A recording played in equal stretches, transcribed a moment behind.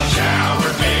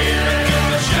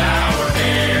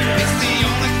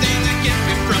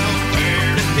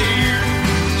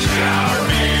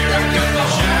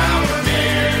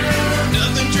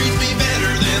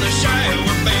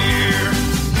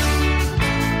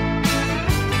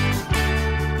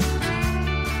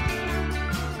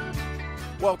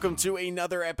welcome to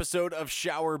another episode of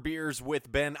Shower Beers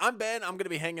with Ben. I'm Ben. I'm going to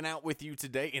be hanging out with you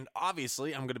today, and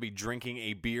obviously I'm going to be drinking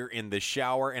a beer in the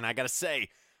shower, and I got to say,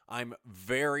 I'm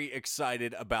very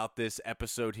excited about this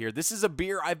episode here. This is a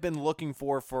beer I've been looking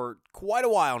for quite a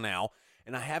while now,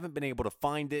 and I haven't been able to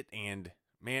find it, and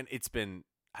man, it's been,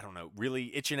 I don't know,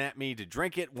 really itching at me to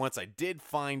drink it. Once I did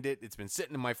find it, it's been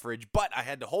sitting in my fridge, but I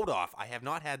had to hold off. I have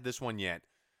not had this one yet.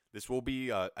 This will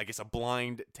be, I guess, a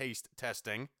blind taste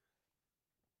testing.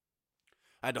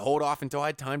 I had to hold off until I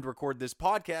had time to record this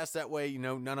podcast. That way,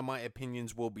 none of my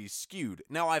opinions will be skewed.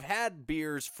 Now, I've had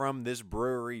beers from this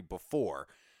brewery before,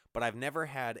 but I've never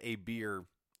had a beer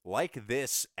like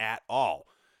this at all.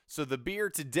 So the beer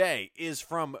today is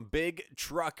from Big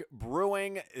Truck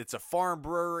Brewing. It's a farm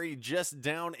brewery just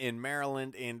down in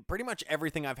Maryland, and pretty much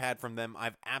everything I've had from them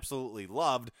I've absolutely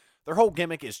loved. Their whole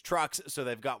gimmick is trucks, so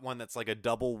they've got one that's like a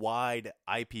double wide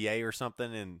IPA or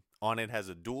something, and on it has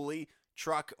a dually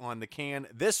truck on the can.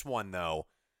 This one, though,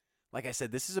 like I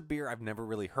said, this is a beer I've never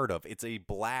really heard of. It's a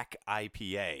black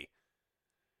IPA.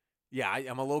 Yeah,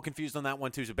 I'm a little confused on that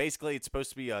one, too. So basically, it's supposed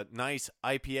to be a nice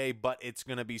IPA, but it's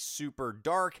going to be super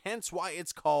dark, hence why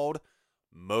it's called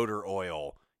Motor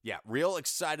Oil. Yeah, real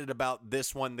excited about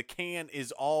this one. The can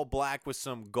is all black with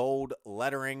some gold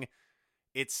lettering.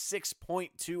 It's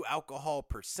 6.2 alcohol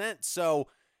percent, so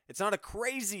it's not a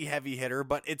crazy heavy hitter,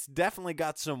 but it's definitely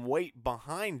got some weight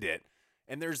behind it.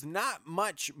 And there's not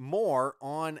much more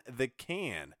on the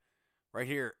can. Right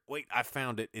here, wait, I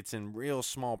found it. It's in real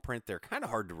small print there. Kind of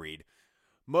hard to read.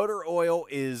 Motor oil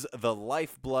is the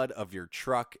lifeblood of your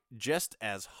truck, just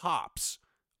as hops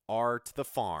are to the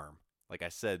farm. Like I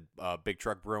said, Big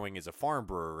Truck Brewing is a farm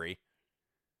brewery.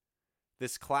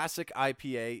 This classic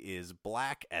IPA is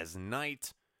black as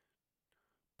night,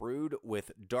 brewed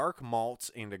with dark malts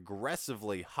and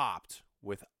aggressively hopped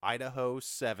with Idaho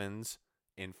 7s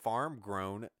and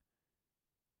farm-grown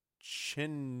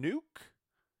Chinook.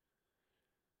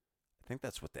 I think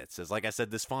that's what that says. Like I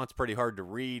said, this font's pretty hard to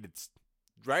read. It's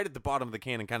right at the bottom of the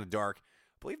can and kind of dark.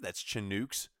 I believe that's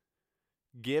Chinooks.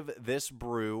 Give this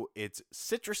brew its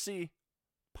citrusy,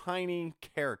 piney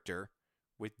character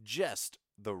with just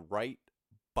the right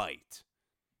bite.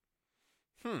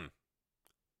 Kind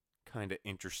of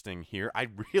interesting here. I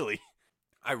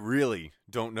really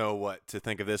don't know what to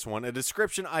think of this one. A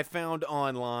description I found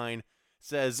online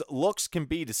says, looks can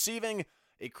be deceiving.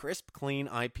 A crisp, clean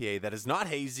IPA that is not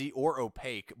hazy or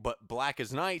opaque, but black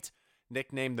as night.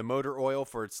 Nicknamed the motor oil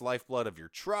for its lifeblood of your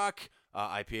truck.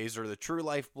 IPAs are the true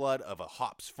lifeblood of a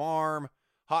hops farm.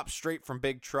 Hops straight from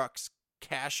Big Truck's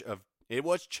cache of, it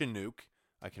was Chinook,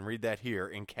 I can read that here,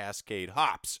 in Cascade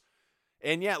hops.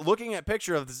 And yeah, looking at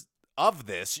picture of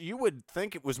this, you would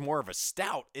think it was more of a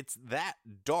stout. It's that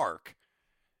dark.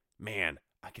 Man,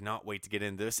 I cannot wait to get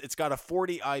into this. It's got a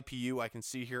 40 IPU I can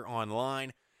see here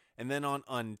online. And then on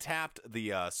Untapped,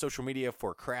 the social media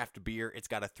for craft beer, it's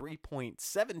got a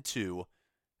 3.72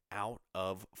 out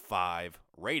of 5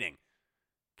 rating.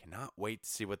 Cannot wait to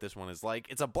see what this one is like.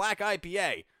 It's a black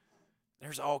IPA.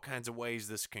 There's all kinds of ways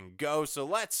this can go. So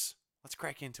let's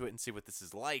crack into it and see what this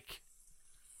is like.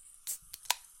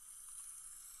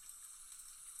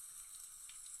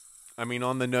 I mean,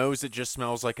 on the nose, it just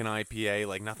smells like an IPA,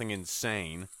 like nothing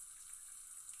insane.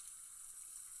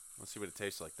 Let's see what it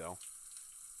tastes like, though.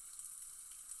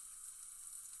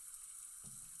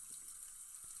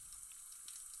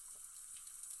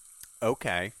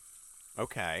 Okay.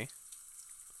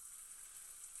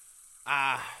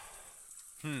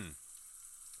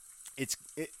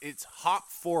 It's hop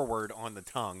forward on the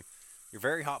tongue. You're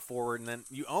very hop forward, and then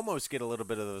you almost get a little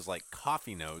bit of those like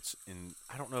coffee notes. And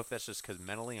I don't know if that's just because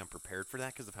mentally I'm prepared for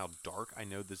that because of how dark I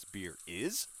know this beer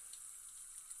is.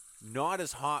 Not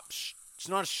as it's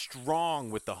not as strong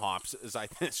with the hops as I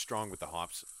think. Strong with the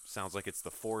hops sounds like it's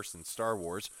the Force in Star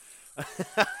Wars.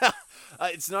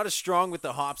 It's not as strong with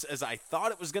the hops as I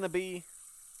thought it was going to be.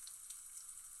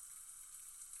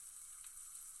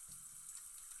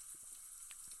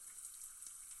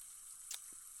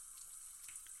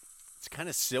 It's kind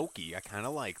of silky. I kind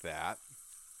of like that.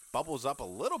 Bubbles up a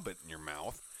little bit in your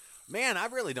mouth. Man, I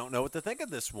really don't know what to think of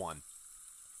this one.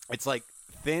 It's like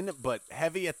thin but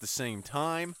heavy at the same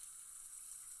time.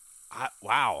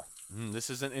 Wow. This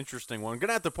is an interesting one. I'm going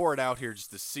to have to pour it out here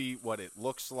just to see what it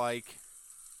looks like.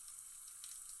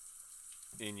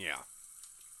 And yeah,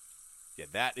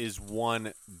 that is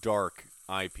one dark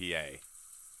IPA.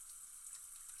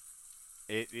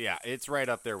 It's right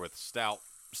up there with stout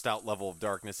level of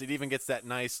darkness. It even gets that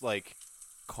nice like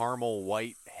caramel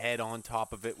white head on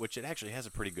top of it, which it actually has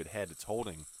a pretty good head. It's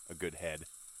holding a good head,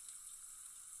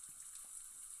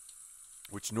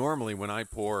 which normally when I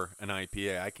pour an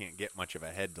IPA, I can't get much of a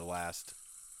head to last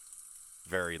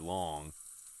very long.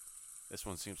 This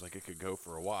one seems like it could go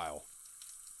for a while.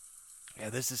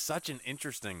 Yeah, this is such an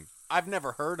interesting... I've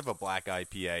never heard of a black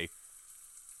IPA.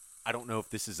 I don't know if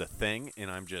this is a thing,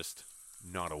 and I'm just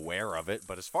not aware of it.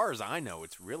 But as far as I know,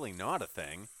 it's really not a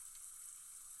thing.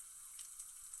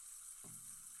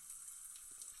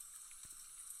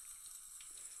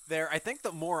 I think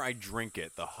the more I drink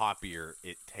it, the hoppier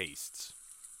it tastes.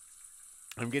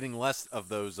 I'm getting less of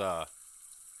those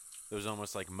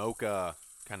almost like mocha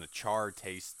kind of char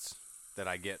tastes that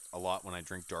I get a lot when I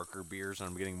drink darker beers, and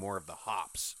I'm getting more of the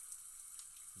hops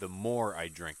the more I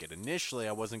drink it. Initially,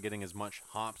 I wasn't getting as much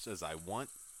hops as I want,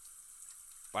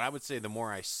 but I would say the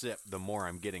more I sip, the more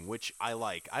I'm getting, which I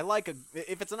like.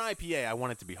 If it's an IPA, I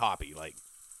want it to be hoppy. Like,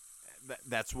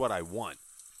 that's what I want.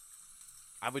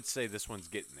 I would say this one's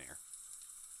getting there.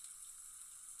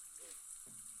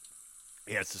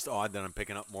 Yeah, it's just odd that I'm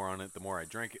picking up more on it the more I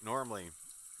drink it. Normally,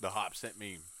 the hops hit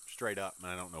me straight up, and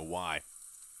I don't know why.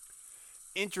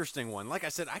 Interesting one. Like I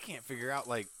said, I can't figure out,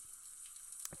 like,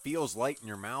 it feels light in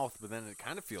your mouth, but then it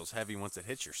kind of feels heavy once it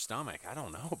hits your stomach. I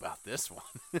don't know about this one.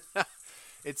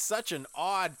 It's such an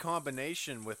odd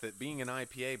combination with it being an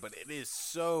IPA, but it is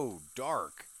so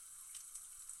dark.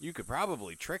 You could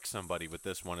probably trick somebody with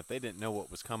this one if they didn't know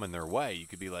what was coming their way. You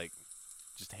could be like,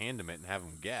 just hand them it and have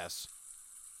them guess.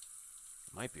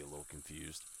 Might be a little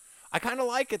confused. I kind of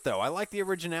like it, though. I like the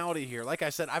originality here. Like I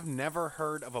said, I've never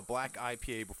heard of a black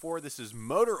IPA before. This is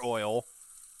Motor Oil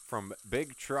from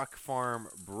Big Truck Farm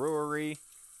Brewery,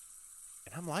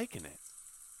 and I'm liking it.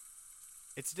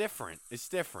 It's different. It's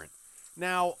different.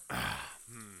 Now,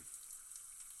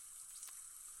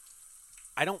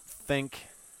 I don't think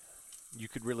you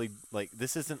could really, like,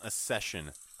 this isn't a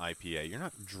session IPA. You're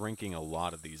not drinking a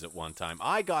lot of these at one time.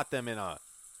 I got them in a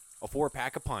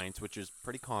 4-pack of pints, which is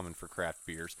pretty common for craft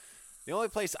beers. The only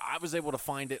place I was able to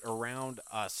find it around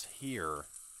us here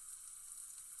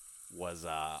was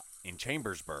in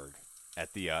Chambersburg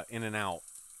at the In-N-Out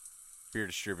beer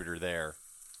distributor there.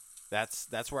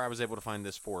 That's where I was able to find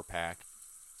this 4-pack.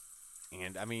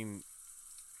 And, I mean,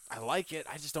 I like it.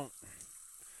 I just don't...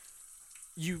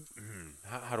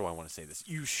 How do I want to say this?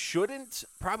 You shouldn't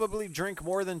probably drink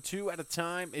more than 2 at a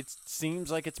time. It seems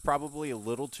like it's probably a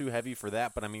little too heavy for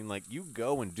that. But, I mean, like, you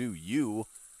go and do you.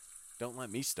 Don't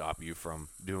let me stop you from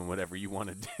doing whatever you want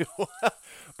to do.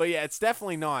 But, yeah, it's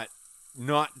definitely not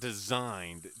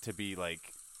designed to be,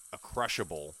 like, a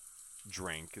crushable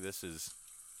drink. This is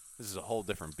a whole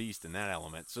different beast in that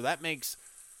element. So that makes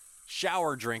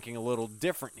shower drinking a little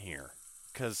different here.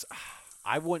 Because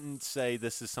I wouldn't say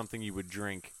this is something you would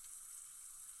drink.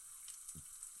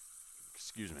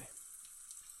 Excuse me.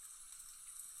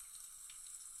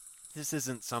 This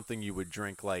isn't something you would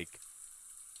drink, like,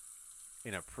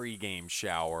 in a pregame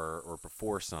shower or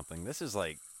before something. This is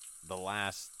like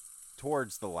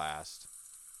towards the last.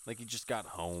 Like you just got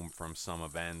home from some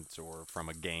event or from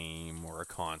a game or a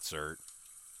concert,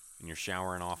 and you're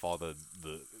showering off all the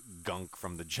gunk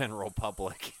from the general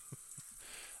public.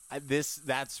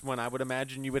 That's when I would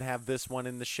imagine you would have this one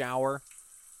in the shower.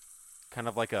 Kind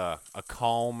of like a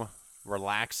calm,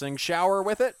 relaxing shower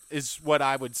with it, is what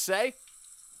I would say.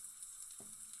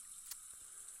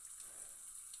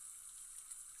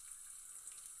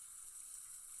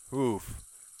 Oof.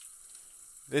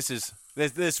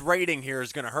 This rating here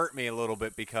is going to hurt me a little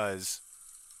bit because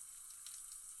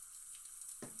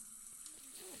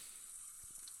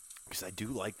I do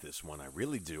like this one. I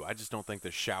really do. I just don't think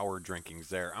the shower drinking's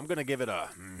there. I'm going to give it a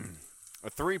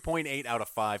 3.8 out of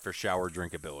 5 for shower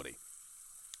drinkability.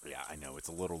 Yeah, I know it's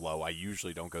a little low. I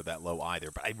usually don't go that low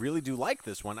either, but I really do like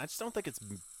this one. I just don't think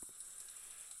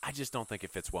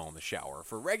it fits well in the shower.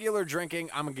 For regular drinking,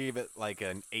 I'm going to give it like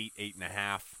an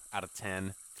 8.5 out of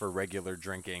 10 for regular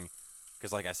drinking.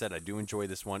 Because like I said, I do enjoy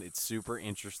this one. It's super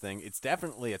interesting. It's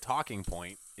definitely a talking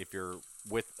point if you're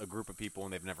with a group of people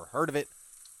and they've never heard of it,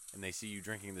 and they see you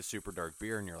drinking this super dark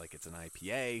beer and you're like, it's an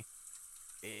IPA.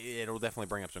 It'll definitely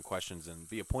bring up some questions and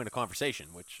be a point of conversation,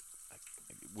 which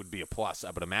would be a plus,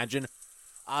 I would imagine.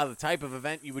 The type of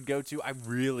event you would go to, I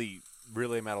really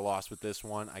am at a loss with this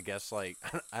one. I guess, like,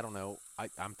 I don't know.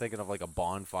 I'm thinking of, like, a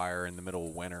bonfire in the middle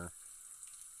of winter.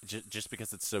 Just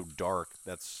because it's so dark,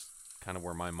 that's kind of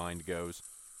where my mind goes.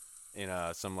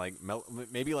 And some, like,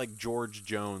 maybe, like, George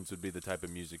Jones would be the type of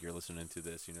music you're listening to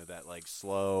this. You know, that, like,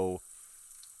 slow,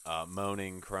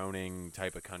 moaning, croning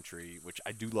type of country, which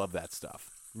I do love that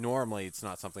stuff. Normally, it's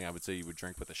not something I would say you would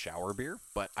drink with a shower beer,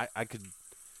 but I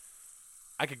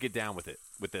could get down with it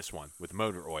with this one, with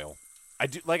Motor Oil.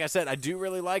 Like I said, I do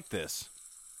really like this.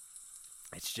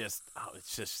 It's just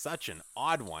such an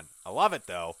odd one. I love it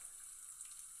though.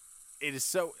 It is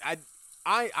so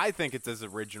I think it's as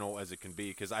original as it can be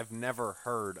because I've never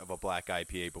heard of a black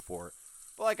IPA before.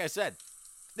 But like I said,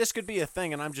 this could be a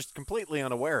thing and I'm just completely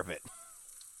unaware of it.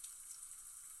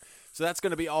 So that's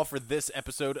going to be all for this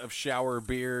episode of Shower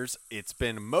Beers. It's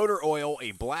been Motor Oil,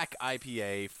 a black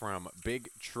IPA from Big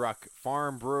Truck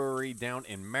Farm Brewery down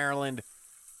in Maryland.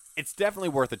 It's definitely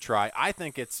worth a try. I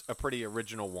think it's a pretty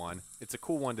original one. It's a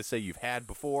cool one to say you've had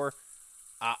before.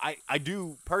 I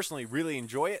do personally really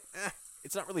enjoy it.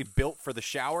 It's not really built for the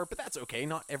shower, but that's okay.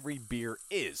 Not every beer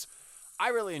is. I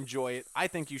really enjoy it. I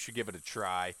think you should give it a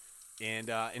try. And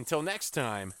until next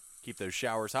time, keep those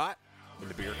showers hot and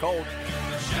the beer cold.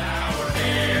 Shower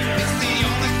beer.